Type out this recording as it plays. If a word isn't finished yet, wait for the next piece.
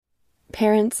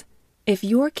Parents, if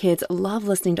your kids love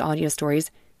listening to audio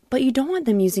stories, but you don't want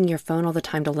them using your phone all the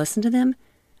time to listen to them,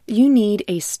 you need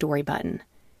a Story Button.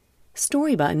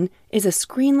 Story Button is a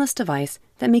screenless device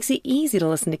that makes it easy to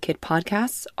listen to kid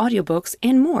podcasts, audiobooks,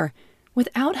 and more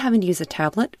without having to use a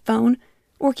tablet, phone,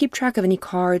 or keep track of any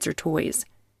cards or toys.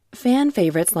 Fan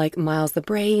favorites like Miles the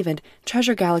Brave and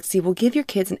Treasure Galaxy will give your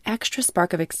kids an extra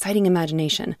spark of exciting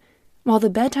imagination, while the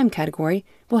bedtime category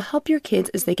will help your kids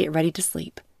as they get ready to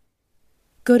sleep.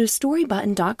 Go to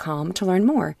storybutton.com to learn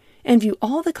more and view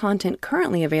all the content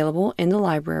currently available in the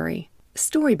library.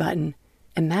 Story Button.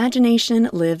 Imagination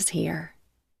lives here.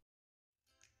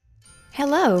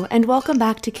 Hello, and welcome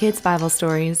back to Kids Bible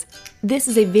Stories. This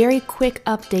is a very quick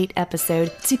update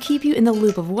episode to keep you in the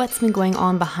loop of what's been going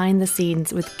on behind the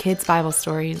scenes with Kids Bible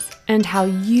Stories and how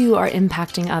you are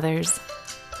impacting others.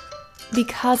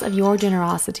 Because of your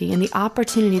generosity and the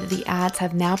opportunity that the ads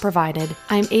have now provided,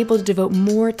 I am able to devote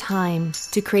more time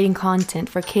to creating content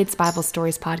for Kids Bible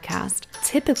Stories podcast.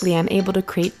 Typically, I'm able to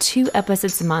create 2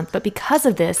 episodes a month, but because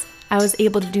of this, I was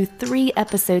able to do 3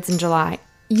 episodes in July.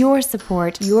 Your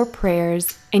support, your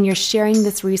prayers, and your sharing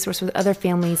this resource with other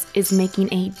families is making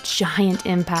a giant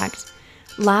impact.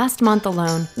 Last month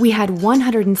alone, we had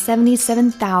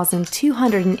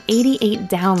 177,288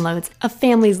 downloads of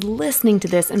families listening to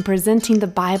this and presenting the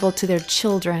Bible to their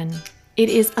children. It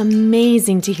is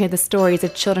amazing to hear the stories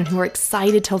of children who are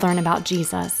excited to learn about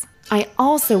Jesus. I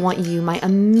also want you, my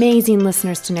amazing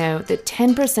listeners, to know that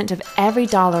 10% of every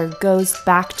dollar goes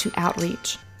back to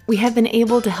outreach. We have been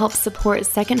able to help support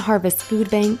Second Harvest Food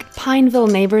Bank, Pineville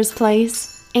Neighbors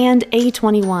Place, and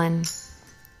A21.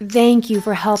 Thank you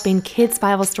for helping Kids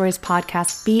Bible Stories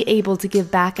podcast be able to give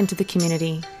back into the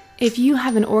community. If you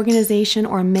have an organization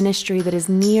or ministry that is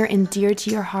near and dear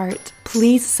to your heart,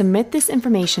 please submit this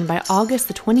information by August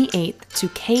the 28th to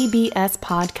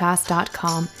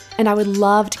kbspodcast.com, and I would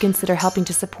love to consider helping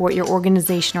to support your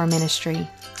organization or ministry.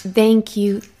 Thank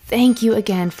you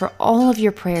again for all of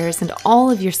your prayers and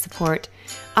all of your support.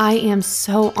 I am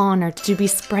so honored to be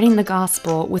spreading the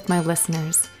gospel with my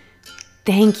listeners.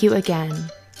 Thank you again.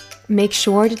 Make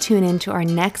sure to tune in to our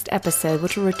next episode,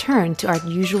 which will return to our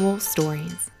usual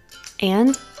stories.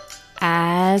 And,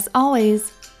 as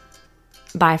always,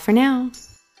 bye for now.